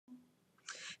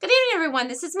Good evening, everyone.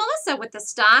 This is Melissa with the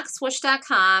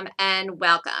StockSwoosh.com, and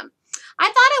welcome. I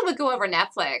thought I would go over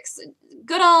Netflix.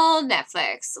 Good old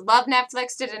Netflix. Love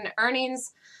Netflix. Did an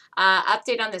earnings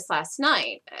update on this last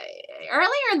night.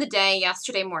 Earlier in the day,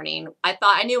 yesterday morning, I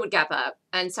knew it would gap up,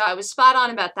 and so I was spot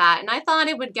on about that, and I thought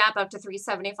it would gap up to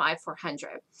 375,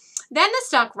 400. Then the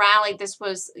stock rallied. This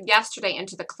was yesterday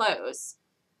into the close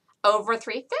over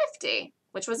 350.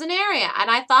 Which was an area. And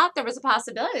I thought there was a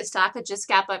possibility the stock could just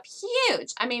gap up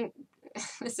huge. I mean,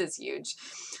 this is huge.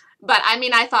 But I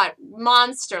mean, I thought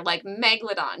monster, like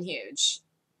megalodon huge.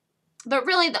 But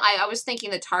really, I was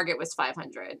thinking the target was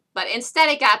 500. But instead,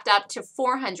 it gapped up to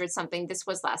 400 something. This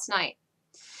was last night.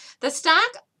 The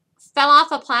stock fell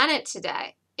off a planet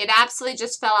today. It absolutely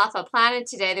just fell off a planet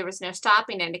today. There was no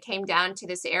stopping it. It came down to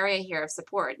this area here of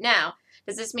support. Now,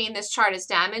 does this mean this chart is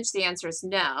damaged? The answer is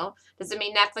no. Does it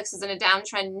mean Netflix is in a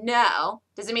downtrend? No.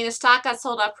 Does it mean the stock got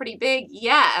sold off pretty big?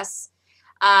 Yes.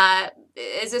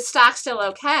 Is the stock still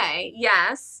okay?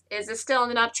 Yes. Is it still in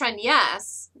an uptrend?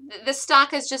 Yes. The stock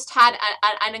has just had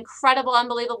an incredible,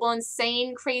 unbelievable,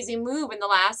 insane, crazy move in the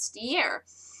last year.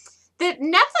 The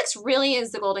Netflix really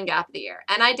is the golden gap of the year.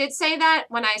 And I did say that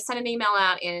when I sent an email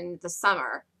out in the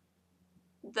summer.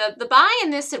 The buy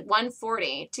in this at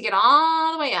 140 to get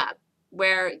all the way up,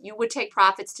 where you would take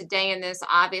profits today in this,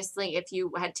 obviously, if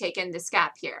you had taken this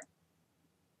gap here.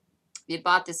 If you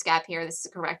bought this gap here, this is a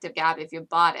corrective gap if you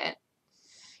bought it.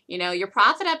 You know, your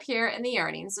profit up here in the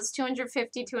earnings is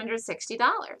 $250,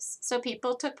 $260. So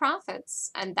people took profits,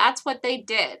 and that's what they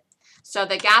did. So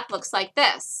the gap looks like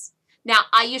this. Now,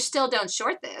 you still don't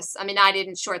short this. I mean, I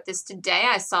didn't short this today.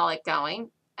 I saw it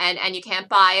going, and you can't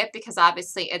buy it because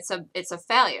obviously it's a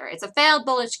failure. It's a failed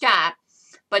bullish gap.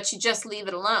 But you just leave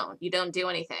it alone. You don't do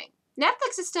anything.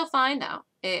 Netflix is still fine, though.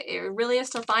 It really is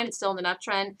still fine. It's still in an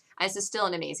uptrend. This is still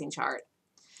an amazing chart.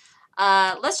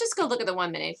 Let's just go look at the 1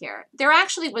 minute here. There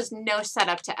actually was no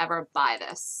setup to ever buy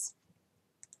this.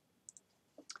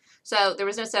 So there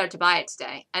was no setup to buy it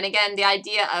today. And again, the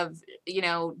idea of, you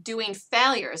know, doing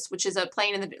failures, which is a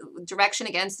playing in the direction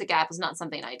against the gap, is not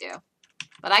something I do.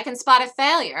 But I can spot a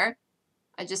failure.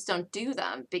 I just don't do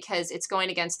them because it's going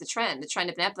against the trend. The trend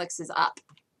of Netflix is up.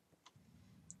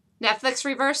 Netflix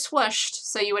reverse swooshed,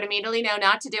 so you would immediately know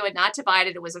not to do it, not to buy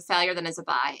it. It was a failure, then as a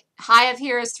buy. High of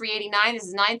here is 389. This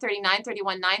is 930,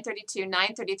 931, 932,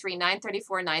 933,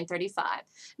 934, 935.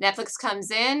 Netflix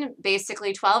comes in,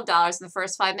 basically $12 in the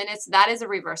first 5 minutes. That is a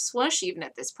reverse swoosh, even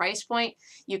at this price point.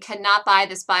 You cannot buy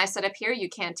this buy setup here. You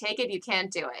can't take it. You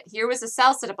can't do it. Here was a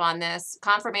sell setup on this,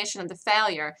 confirmation of the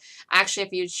failure. Actually,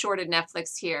 if you shorted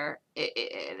Netflix here,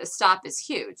 the stop is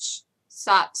huge.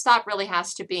 Stop really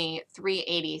has to be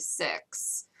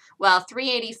 386. Well,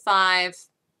 385.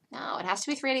 No, it has to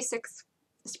be 386.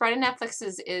 The spread in Netflix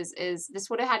is this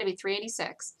would have had to be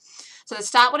 386. So the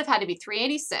stop would have had to be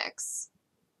 386.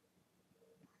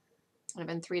 Would have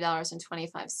been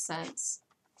 $3.25.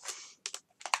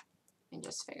 Let me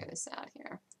just figure this out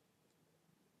here.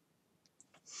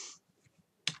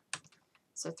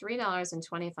 So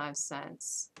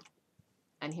 $3.25.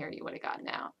 And here you would have got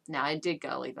now. Now I did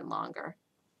go even longer.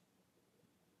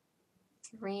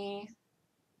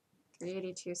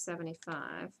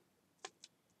 382.75.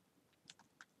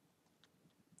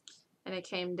 And it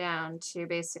came down to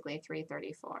basically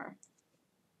 334.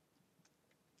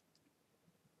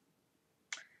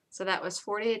 So that was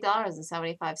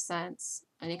 $48.75.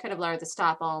 And you could have lowered the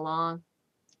stop all along.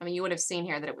 I mean, you would have seen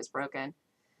here that it was broken.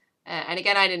 And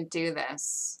again, I didn't do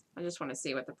this. I just want to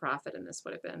see what the profit in this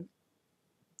would have been.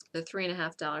 The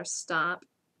 $3.50 stop.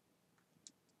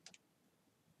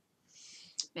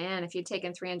 Man, if you'd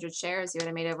taken 300 shares, you would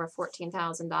have made over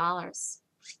 $14,000.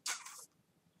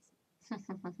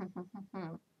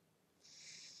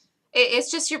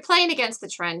 It's just you're playing against the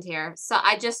trend here. So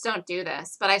I just don't do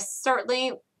this. But I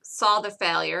certainly saw the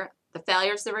failure. The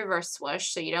failure is the reverse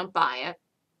swoosh, so you don't buy it.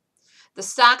 The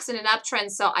stock's in an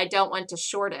uptrend, so I don't want to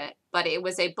short it. But it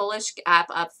was a bullish gap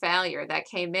up failure that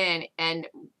came in and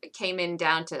came in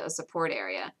down to a support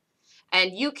area.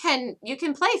 And you can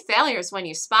play failures when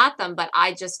you spot them, but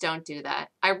I just don't do that.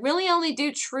 I really only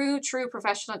do true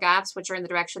professional gaps, which are in the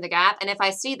direction of the gap. And if I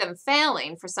see them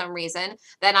failing for some reason,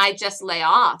 then I just lay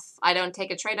off. I don't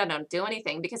take a trade. I don't do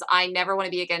anything because I never want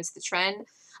to be against the trend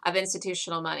of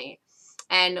institutional money.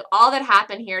 And all that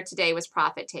happened here today was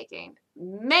profit taking.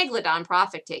 Megalodon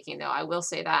profit taking, though, I will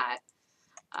say that.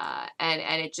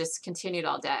 And it just continued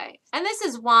all day. And this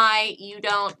is why you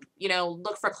don't, you know,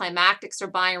 look for climactics or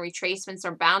buying retracements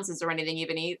or bounces or anything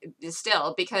even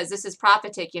still, because this is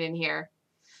profit taking in here.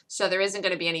 So there isn't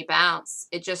going to be any bounce.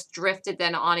 It just drifted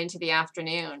then on into the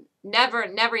afternoon.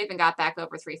 Never even got back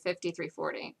over 350,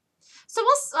 340. So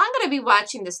I'm going to be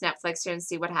watching this Netflix here and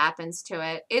see what happens to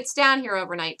it. It's down here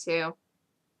overnight too.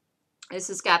 This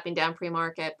is gapping down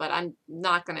pre-market, but I'm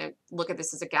not going to look at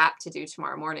this as a gap to do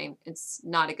tomorrow morning. It's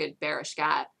not a good bearish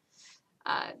gap.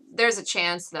 There's a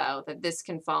chance, though, that this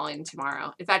can fall in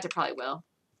tomorrow. In fact, it probably will.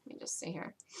 Let me just see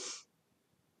here.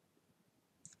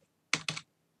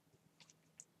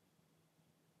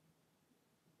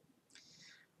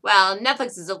 Well,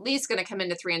 Netflix is at least going to come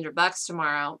into $300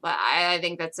 tomorrow, but I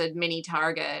think that's a mini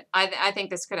target. I think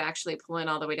this could actually pull in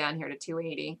all the way down here to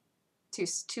 280,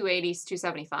 280,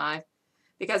 275,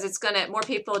 because it's going to, more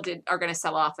people are going to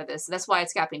sell off of this. That's why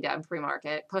it's gapping down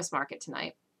pre-market, post-market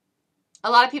tonight.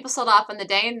 A lot of people sold off on the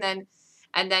day,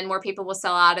 and then more people will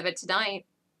sell out of it tonight.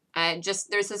 And just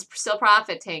there's this still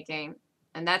profit taking,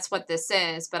 and that's what this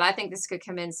is. But I think this could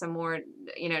come in some more,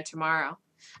 tomorrow.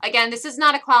 Again, this is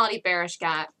not a quality bearish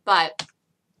gap, but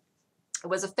it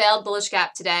was a failed bullish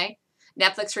gap today.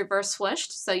 Netflix reverse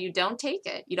swooshed, so you don't take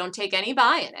it. You don't take any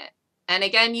buy in it. And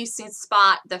again, you can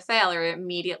spot the failure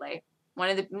immediately. One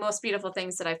of the most beautiful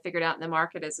things that I figured out in the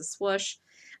market is a swoosh.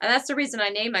 And that's the reason I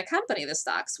named my company the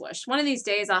Stock Swoosh. One of these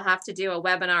days, I'll have to do a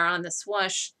webinar on the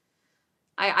swoosh.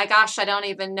 Gosh, I don't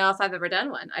even know if I've ever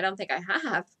done one. I don't think I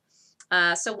have.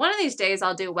 So one of these days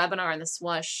I'll do a webinar on the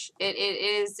swoosh. It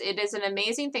is an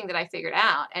amazing thing that I figured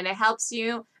out, and it helps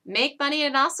you make money.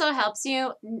 And it also helps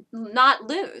you not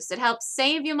lose. It helps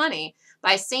save you money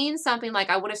by seeing something like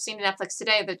I would have seen Netflix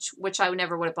today, which I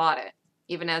never would have bought it,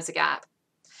 even as a gap.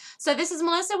 So this is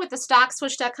Melissa with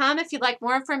thestockswoosh.com. If you'd like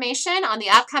more information on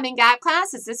the upcoming gap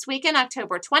class, it's this weekend,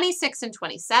 October 26th and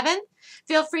 27th.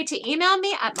 Feel free to email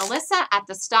me at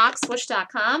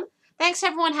melissa@thestockswoosh.com. Thanks,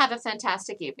 everyone. Have a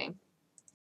fantastic evening.